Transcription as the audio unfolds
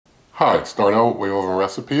Hi, it's Darnell with Way Over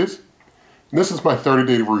Recipes. And this is my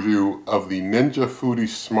 30-day review of the Ninja Foodi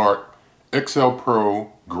Smart XL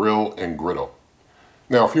Pro Grill and Griddle.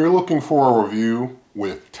 Now, if you're looking for a review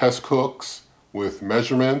with test cooks, with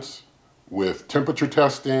measurements, with temperature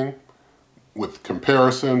testing, with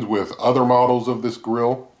comparisons with other models of this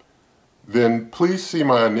grill, then please see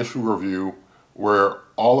my initial review where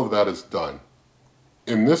all of that is done.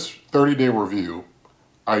 In this 30-day review,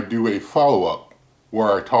 I do a follow-up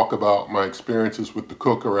where I talk about my experiences with the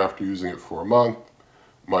cooker after using it for a month,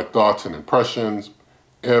 my thoughts and impressions,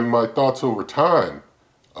 and my thoughts over time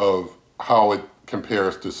of how it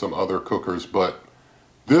compares to some other cookers. But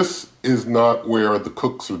this is not where the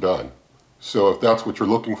cooks are done. So if that's what you're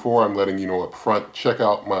looking for, I'm letting you know up front. Check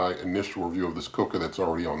out my initial review of this cooker that's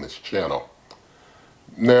already on this channel.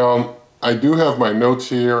 Now, I do have my notes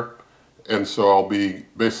here, and so I'll be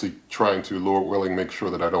basically trying to, Lord willing, make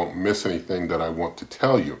sure that I don't miss anything that I want to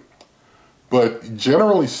tell you. But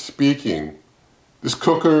generally speaking, this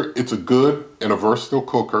cooker, it's a good and a versatile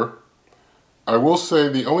cooker. I will say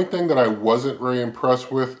the only thing that I wasn't very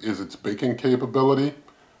impressed with is its baking capability,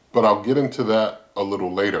 but I'll get into that a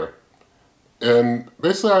little later. And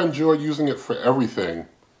basically I enjoy using it for everything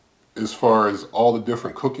as far as all the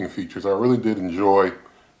different cooking features. I really did enjoy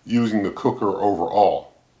using the cooker overall.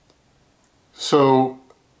 So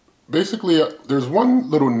basically there's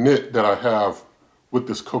one little nit that I have with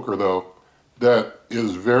this cooker though that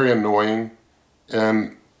is very annoying,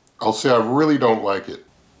 and I'll say I really don't like it.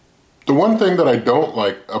 The one thing that I don't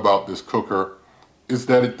like about this cooker is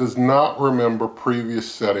that it does not remember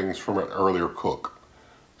previous settings from an earlier cook.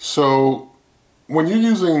 So when you're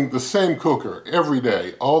using the same cooker every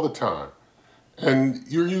day, all the time, and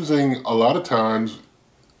you're using a lot of times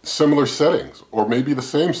similar settings, or maybe the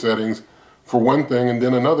same settings for one thing and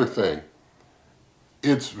then another thing,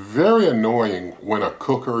 it's very annoying when a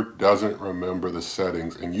cooker doesn't remember the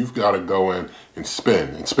settings and you've got to go in and spin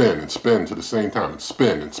and spin and spin to the same time, and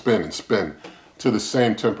spin and spin and spin to the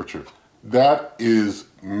same temperature. That is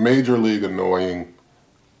major league annoying.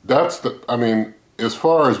 That's I mean, as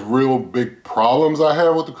far as real big problems I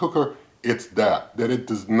have with the cooker, it's that it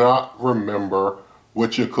does not remember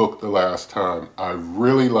what you cooked the last time. I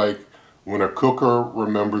really like when a cooker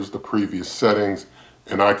remembers the previous settings,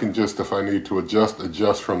 and I can just, if I need to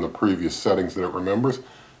adjust from the previous settings that it remembers.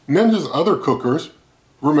 Ninja's other cookers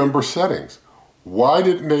remember settings. Why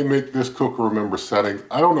didn't they make this cooker remember settings?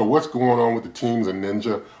 I don't know what's going on with the teams in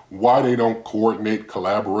Ninja, why they don't coordinate,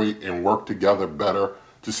 collaborate, and work together better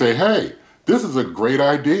to say, hey, this is a great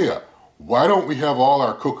idea. Why don't we have all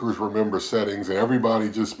our cookers remember settings and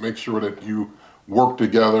everybody just make sure that you work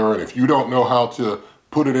together, and if you don't know how to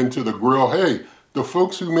put it into the grill, hey, the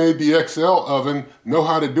folks who made the XL oven know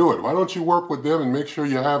how to do it. Why don't you work with them and make sure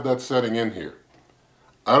you have that setting in here?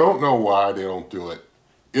 I don't know why they don't do it.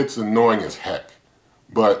 It's annoying as heck.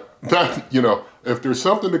 But that, you know, if there's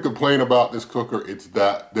something to complain about this cooker, it's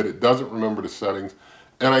that it doesn't remember the settings.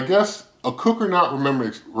 And I guess a cooker not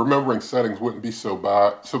remembering settings wouldn't be so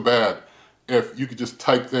bad if you could just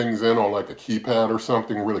type things in on like a keypad or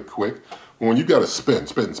something really quick. When you got to spin,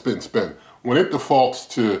 spin, spin, spin, when it defaults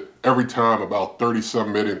to every time about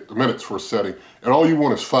 30-some minutes for a setting, and all you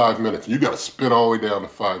want is 5 minutes, you got to spin all the way down to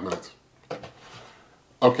 5 minutes.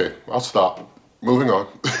 Okay, I'll stop. Moving on.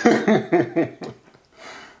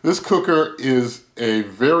 This cooker is a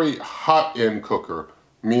very hot-end cooker,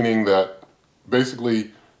 meaning that basically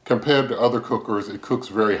compared to other cookers, it cooks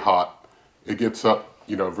very hot. It gets up,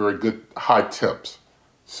 you know, very good high temps.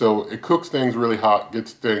 So it cooks things really hot,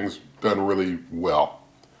 gets things done really well.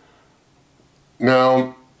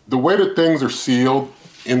 Now, the way that things are sealed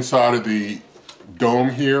inside of the dome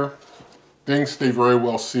here, things stay very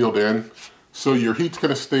well sealed in. So your heat's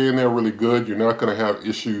going to stay in there really good. You're not going to have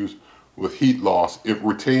issues with heat loss. It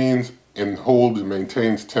retains and holds and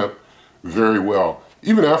maintains temp very well.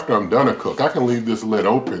 Even after I'm done a cook, I can leave this lid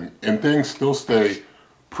open and things still stay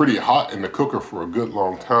pretty hot in the cooker for a good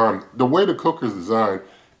long time. The way the cooker is designed,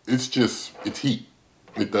 it's heat.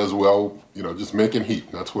 It does well, you know, just making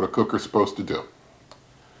heat. That's what a cooker's supposed to do.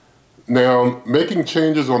 Now, making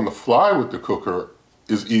changes on the fly with the cooker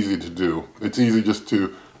is easy to do. It's easy just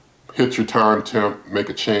to hit your time temp, make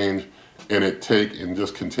a change, and and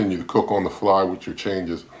just continue to cook on the fly with your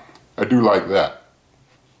changes. I do like that.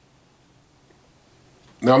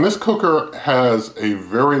 Now, this cooker has a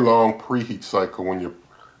very long preheat cycle when you're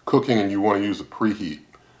cooking and you want to use a preheat.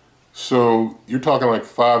 So you're talking like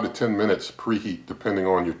 5 to 10 minutes preheat depending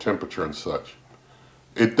on your temperature and such.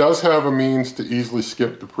 It does have a means to easily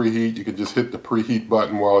skip the preheat. You can just hit the preheat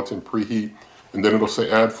button while it's in preheat, and then it'll say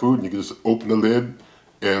add food, and you can just open the lid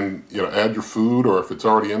and add your food, or if it's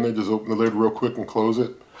already in there, just open the lid real quick and close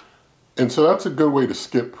it. And so that's a good way to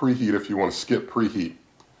skip preheat if you want to skip preheat.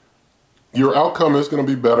 Your outcome is going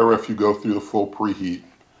to be better if you go through the full preheat,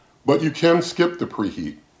 but you can skip the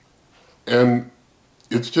preheat. And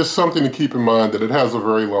it's just something to keep in mind that it has a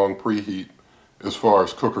very long preheat as far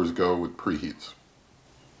as cookers go with preheats.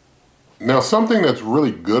 Now, something that's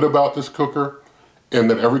really good about this cooker, and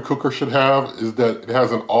that every cooker should have, is that it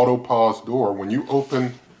has an auto pause door. When you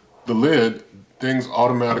open the lid, things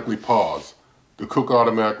automatically pause. The cook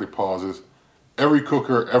automatically pauses. Every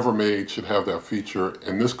cooker ever made should have that feature,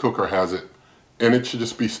 and this cooker has it, and it should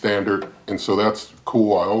just be standard, and so that's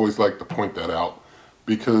cool. I always like to point that out,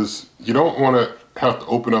 because you don't want to have to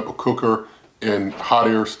open up a cooker and hot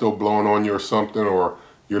air still blowing on you or something, or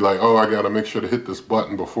you're like, oh, I gotta make sure to hit this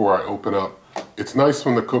button before I open up. It's nice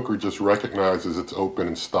when the cooker just recognizes it's open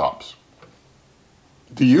and stops.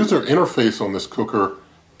 The user interface on this cooker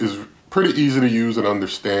is pretty easy to use and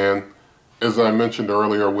understand. As I mentioned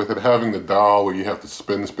earlier, with it having the dial where you have to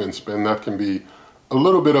spin, spin, spin, that can be a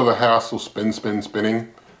little bit of a hassle, spin, spin,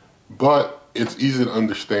 spinning, but it's easy to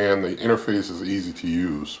understand. The interface is easy to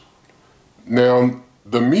use. Now,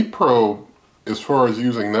 the meat probe, as far as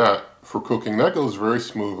using that for cooking, that goes very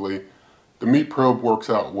smoothly. The meat probe works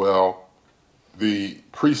out well. The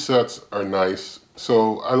presets are nice.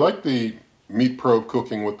 So I like the meat probe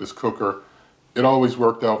cooking with this cooker. It always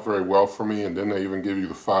worked out very well for me, and then they even give you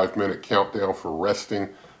the 5-minute countdown for resting,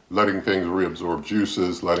 letting things reabsorb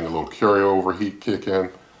juices, letting a little carryover heat kick in.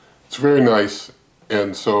 It's very nice,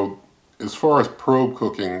 and so as far as probe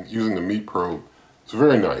cooking, using the meat probe, it's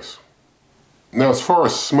very nice. Now, as far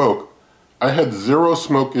as smoke, I had 0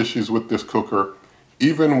 smoke issues with this cooker,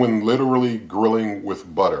 even when literally grilling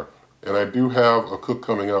with butter. And I do have a cook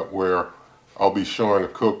coming up where I'll be showing a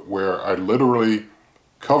cook where I literally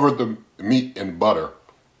covered the meat in butter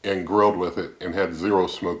and grilled with it and had 0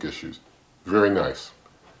 smoke issues. Very nice.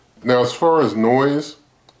 Now, as far as noise,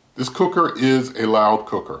 this cooker is a loud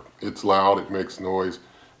cooker. It's loud, it makes noise.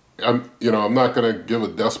 I'm not going to give a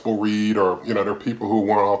decibel read, or, there are people who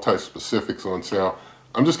want all types of specifics on sound.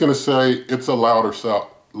 I'm just going to say it's a louder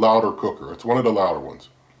cooker. It's one of the louder ones.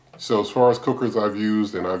 So as far as cookers I've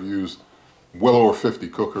used, and I've used well over 50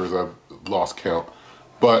 cookers, I've lost count,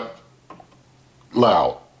 but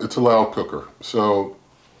loud. It's a loud cooker. So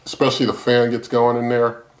especially the fan gets going in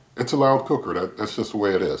there, it's a loud cooker. That's just the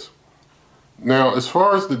way it is. Now, as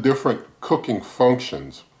far as the different cooking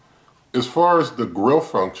functions, as far as the grill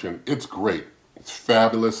function, it's great. It's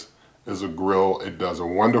fabulous as a grill. It does a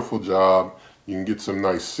wonderful job. You can get some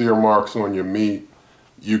nice sear marks on your meat.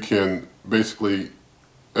 You can basically,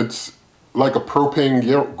 it's like a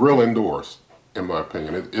propane grill indoors, in my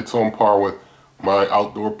opinion. It's on par with my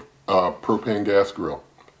outdoor propane gas grill.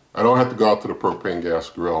 I don't have to go out to the propane gas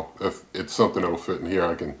grill. If it's something that'll fit in here,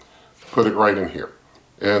 I can put it right in here.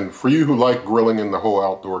 And for you who like grilling in the whole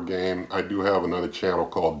outdoor game, I do have another channel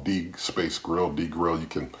called D-Grill. You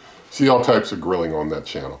can see all types of grilling on that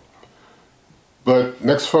channel. But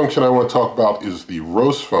next function I want to talk about is the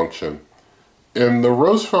roast function. And the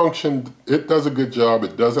roast function, it does a good job.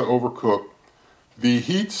 It doesn't overcook. The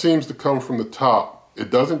heat seems to come from the top.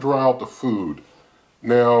 It doesn't dry out the food.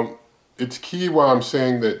 Now, it's key why I'm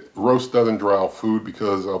saying that roast doesn't dry out food,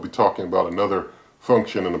 because I'll be talking about another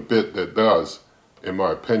function in a bit that does, in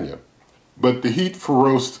my opinion. But the heat for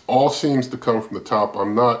roast all seems to come from the top.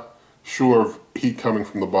 I'm not sure of heat coming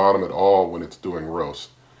from the bottom at all when it's doing roast.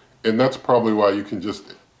 And that's probably why you can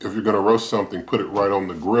just, if you're going to roast something, put it right on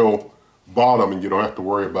the grill bottom, and you don't have to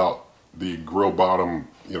worry about the grill bottom,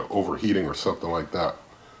 overheating or something like that,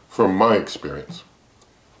 from my experience.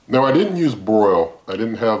 Now, I didn't use broil. I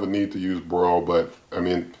didn't have a need to use broil, but I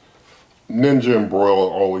mean, Ninja and broil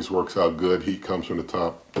always works out good. Heat comes from the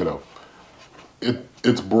top,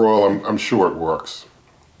 It's broil, I'm sure it works.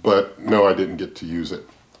 But no, I didn't get to use it.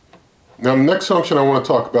 Now, the next function I want to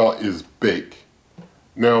talk about is bake.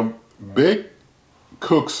 Now, bake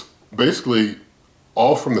cooks basically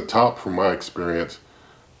all from the top, from my experience.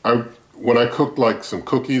 When I cooked like some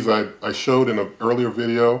cookies, I showed in an earlier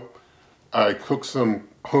video, I cooked some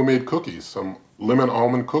homemade cookies, some lemon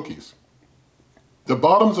almond cookies. The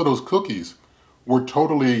bottoms of those cookies were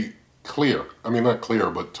totally clear. I mean, not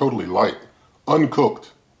clear, but totally light.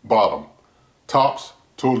 Uncooked bottom. Tops,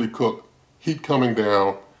 totally cooked. Heat coming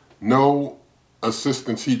down. No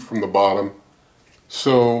assistance heat from the bottom.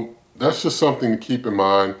 So that's just something to keep in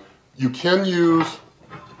mind. You can use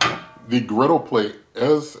the griddle plate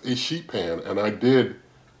as a sheet pan, and I did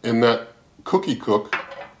in that cookie cook.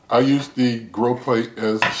 I used the grill plate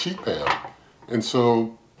as a sheet pan. And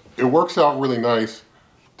so it works out really nice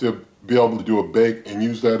to be able to do a bake and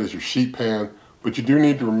use that as your sheet pan, but you do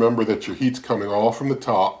need to remember that your heat's coming all from the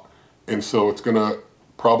top, and so it's going to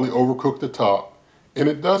probably overcook the top, and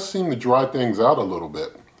it does seem to dry things out a little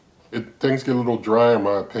bit. Things get a little drier, in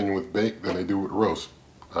my opinion, with bake than they do with roast.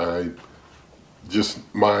 Just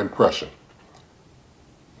my impression.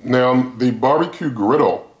 Now, the barbecue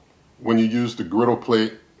griddle, when you use the griddle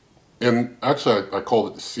plate, and actually I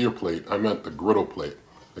called it the sear plate, I meant the griddle plate.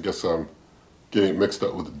 I guess I'm getting mixed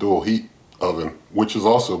up with the dual heat oven, which has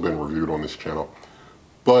also been reviewed on this channel.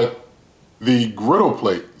 But the griddle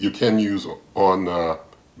plate you can use on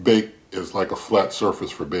bake is like a flat surface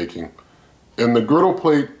for baking. And the griddle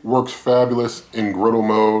plate works fabulous in griddle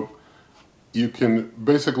mode. You can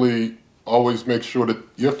basically always make sure that,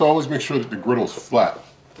 you have to always make sure that the griddle is flat.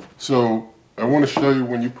 So I want to show you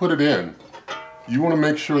when you put it in, you want to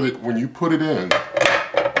make sure that when you put it in,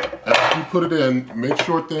 after you put it in, make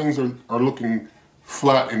sure things are looking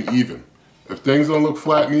flat and even. If things don't look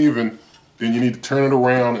flat and even, then you need to turn it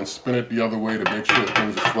around and spin it the other way to make sure that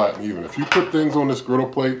things are flat and even. If you put things on this griddle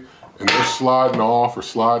plate and they're sliding off or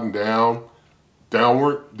sliding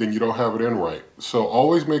downward, then you don't have it in right. So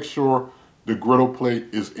always make sure the griddle plate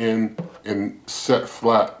is in and set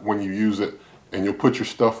flat when you use it, and you'll put your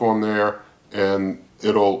stuff on there and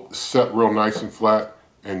it'll set real nice and flat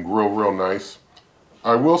and grill real nice.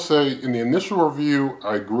 I will say in the initial review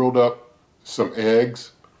I grilled up some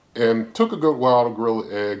eggs and took a good while to grill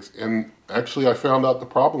the eggs, and actually I found out the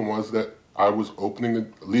problem was that I was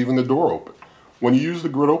leaving the door open. When you use the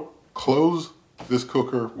griddle, close this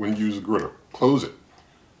cooker. When you use the griddle, close it.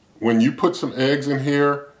 When you put some eggs in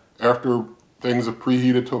here after things are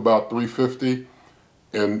preheated to about 350,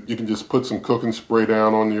 and you can just put some cooking spray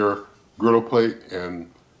down on your griddle plate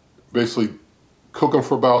and basically cook them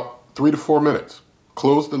for about 3 to 4 minutes.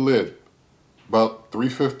 Close the lid, about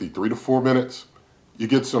 350, 3 to 4 minutes. You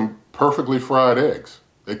get some perfectly fried eggs.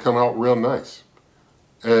 They come out real nice.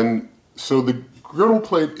 And so the griddle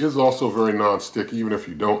plate is also very non-stick, even if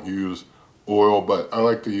you don't use oil, but I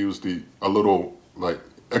like to use a little like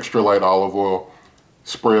extra light olive oil,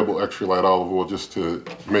 sprayable extra light olive oil, just to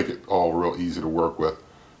make it all real easy to work with.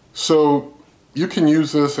 So you can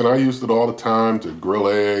use this, and I used it all the time to grill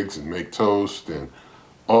eggs and make toast and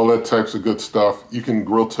all that types of good stuff. You can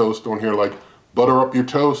grill toast on here, like butter up your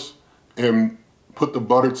toast and put the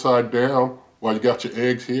buttered side down while you got your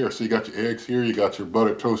eggs here. So you got your eggs here, you got your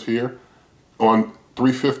buttered toast here on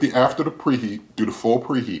 350 after the preheat, do the full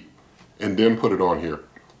preheat, and then put it on here.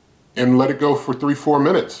 And let it go for 3-4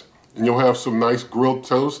 minutes. And you'll have some nice grilled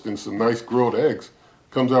toast and some nice grilled eggs.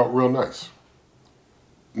 Comes out real nice.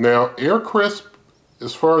 Now, air crisp,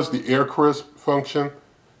 as far as the air crisp function,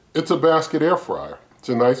 it's a basket air fryer. It's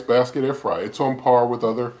a nice basket air fryer. It's on par with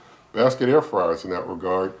other basket air fryers in that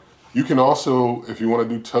regard. You can also, if you want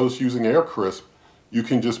to do toast using air crisp, you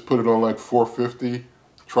can just put it on like 450,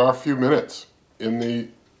 try a few minutes in the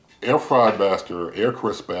air fry basket or air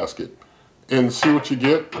crisp basket and see what you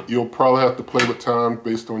get. You'll probably have to play with time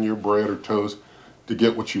based on your bread or toast to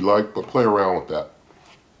get what you like, but play around with that.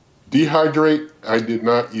 Dehydrate, I did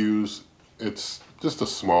not use. It's just a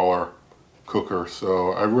smaller cooker,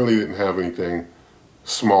 so I really didn't have anything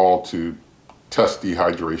small to test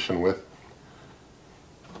dehydration with.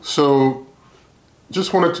 So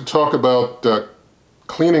just wanted to talk about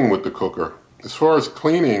cleaning with the cooker. As far as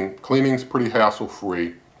cleaning's pretty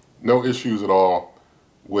hassle-free. No issues at all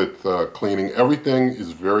with cleaning. Everything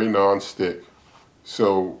is very non-stick,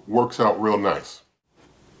 so works out real nice.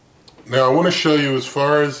 Now I want to show you, as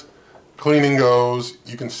far as cleaning goes,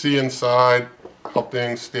 you can see inside how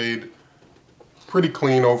things stayed pretty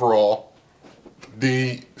clean overall.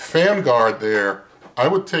 The fan guard there, I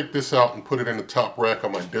would take this out and put it in the top rack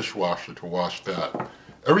of my dishwasher to wash that.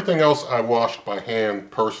 Everything else I washed by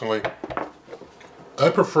hand personally. I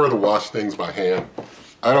prefer to wash things by hand.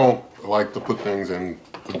 I don't like to put things in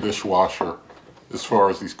the dishwasher as far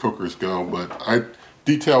as these cookers go, but I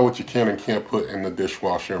detail what you can and can't put in the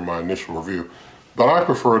dishwasher in my initial review. But I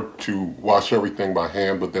prefer to wash everything by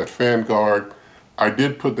hand. But that fan guard, I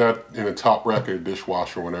did put that in the top rack of the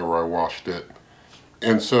dishwasher whenever I washed it.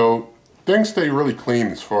 And so things stay really clean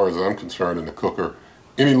as far as I'm concerned in the cooker.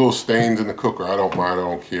 Any little stains in the cooker, I don't mind, I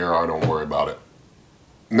don't care, I don't worry about it.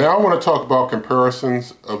 Now I want to talk about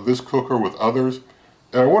comparisons of this cooker with others.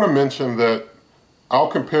 And I want to mention that I'll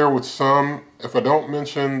compare with some. If I don't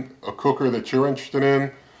mention a cooker that you're interested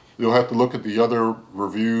in, you'll have to look at the other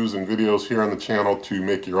reviews and videos here on the channel to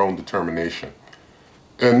make your own determination.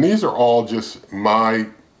 And these are all just my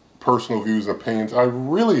personal views and opinions. I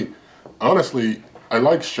really, honestly, I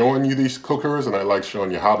like showing you these cookers, and I like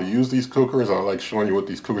showing you how to use these cookers, and I like showing you what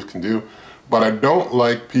these cookers can do. but I don't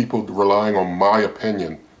like people relying on my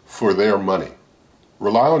opinion for their money.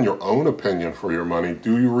 Rely on your own opinion for your money.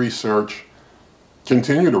 Do your research,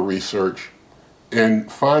 continue to research,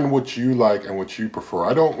 and find what you like and what you prefer.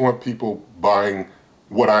 I don't want people buying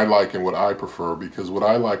what I like and what I prefer, because what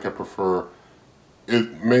I like and prefer,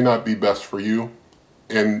 it may not be best for you,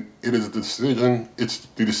 and it's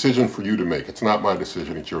the decision for you to make. It's not my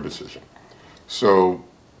decision, it's your decision. So,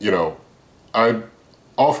 you know, I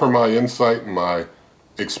offer my insight and my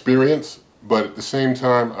experience, but at the same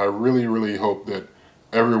time, I really, really hope that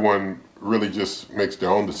everyone really just makes their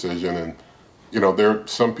own decision. And, you know, there are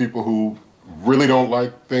some people who really don't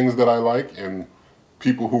like things that I like, and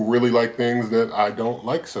people who really like things that I don't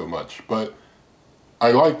like so much. But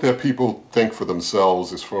I like that people think for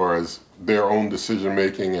themselves as far as their own decision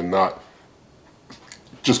making, and not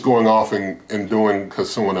just going off and doing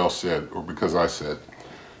because someone else said or because I said.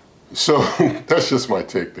 So that's just my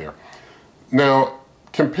take there. Now,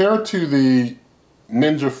 compared to the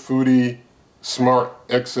Ninja Foodi Smart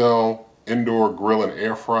XL Indoor Grill and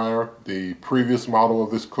Air Fryer, the previous model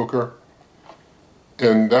of this cooker,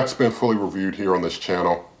 and that's been fully reviewed here on this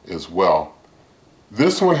channel as well.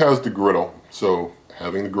 This one has the griddle, so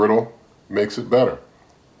having the griddle makes it better.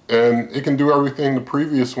 And it can do everything the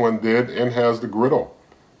previous one did and has the griddle.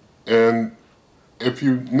 And if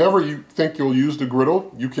you think you'll use the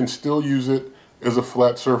griddle, you can still use it as a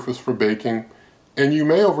flat surface for baking. And you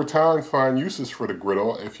may over time find uses for the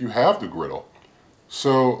griddle if you have the griddle.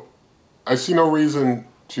 So I see no reason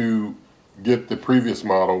to get the previous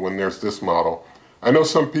model when there's this model. I know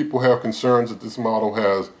some people have concerns that this model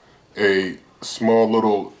has a small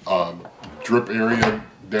little drip area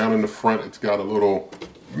down in the front. It's got a little,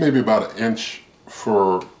 maybe about 1 inch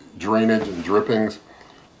for drainage and drippings.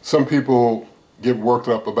 Some people get worked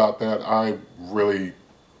up about that. I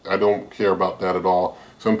don't care about that at all.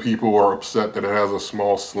 Some people are upset that it has a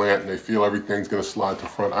small slant and they feel everything's going to slide to the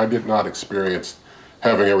front. I did not experience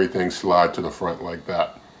having everything slide to the front like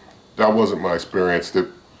that. That wasn't my experience.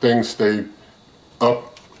 The things stay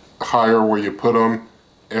up higher where you put them,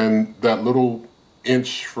 and that little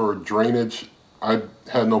inch for drainage, I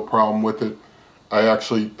had no problem with it. I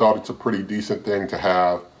actually thought it's a pretty decent thing to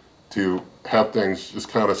have things just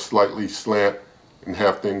kind of slightly slant and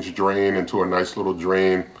have things drain into a nice little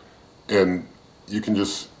drain, and you can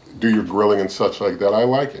just do your grilling and such like that. I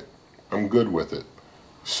like it. I'm good with it.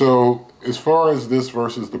 So as far as this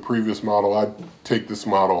versus the previous model, I'd take this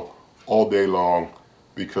model all day long,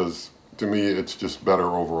 because to me it's just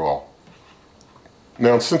better overall.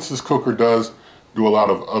 Now, since this cooker does do a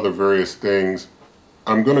lot of other various things,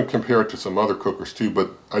 I'm going to compare it to some other cookers too,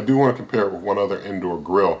 but I do want to compare it with one other indoor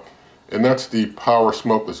grill, and that's the Power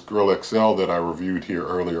Smokeless Grill XL that I reviewed here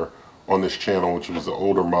earlier on this channel, which was the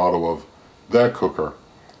older model of that cooker.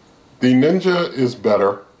 The Ninja is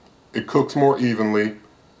better. It cooks more evenly.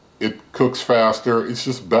 It cooks faster. It's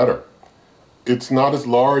just better. It's not as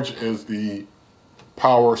large as the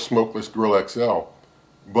Power Smokeless Grill XL,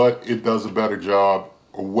 but it does a better job,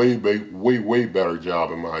 a way better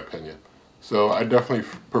job in my opinion. So I definitely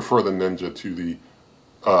prefer the Ninja to the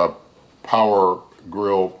Power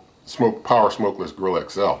Smokeless Grill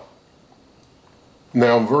XL.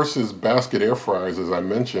 Now, versus basket air fryers, as I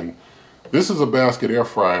mentioned, this is a basket air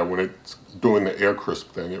fryer when it's doing the air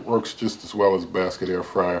crisp thing. It works just as well as a basket air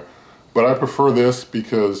fryer, but I prefer this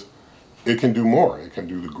because it can do more. It can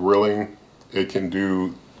do the grilling, it can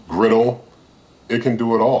do griddle, it can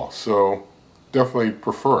do it all. So definitely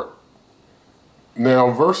prefer it.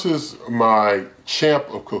 Now, versus my champ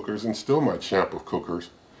of cookers, and still my champ of cookers,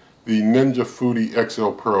 the Ninja Foodi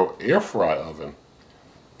XL Pro air fry oven.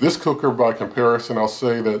 This cooker, by comparison, I'll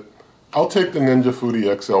say that I'll take the Ninja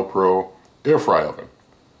Foodi XL Pro air fry oven.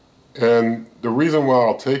 And the reason why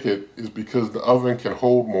I'll take it is because the oven can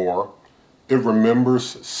hold more. It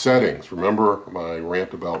remembers settings. Remember my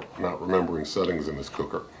rant about not remembering settings in this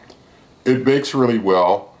cooker. It bakes really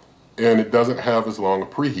well, and it doesn't have as long a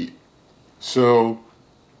preheat. So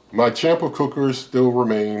my champ of cookers still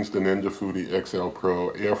remains the Ninja Foodi XL Pro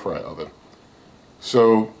air fry oven.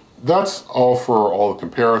 So that's all for all the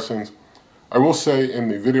comparisons. I will say in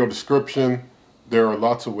the video description, there are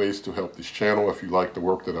lots of ways to help this channel if you like the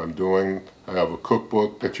work that I'm doing. I have a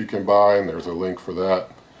cookbook that you can buy, and there's a link for that.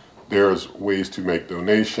 There's ways to make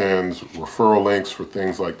donations, referral links for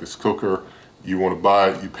things like this cooker. You want to buy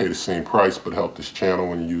it, you pay the same price, but help this channel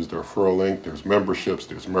when you use the referral link. There's memberships,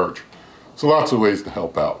 there's merch. So lots of ways to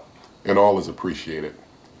help out, and all is appreciated.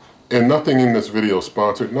 And nothing in this video is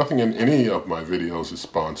sponsored. Nothing in any of my videos is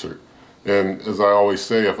sponsored. And as I always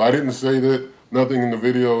say, if I didn't say that nothing in the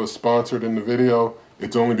video is sponsored in the video,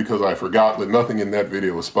 it's only because I forgot that nothing in that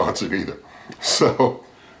video is sponsored either. So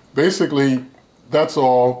basically, that's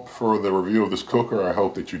all for the review of this cooker. I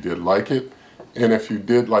hope that you did like it. And if you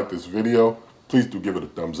did like this video, please do give it a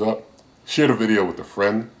thumbs up. Share the video with a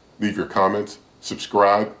friend. Leave your comments.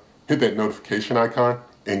 Subscribe. Hit that notification icon.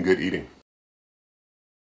 And good eating.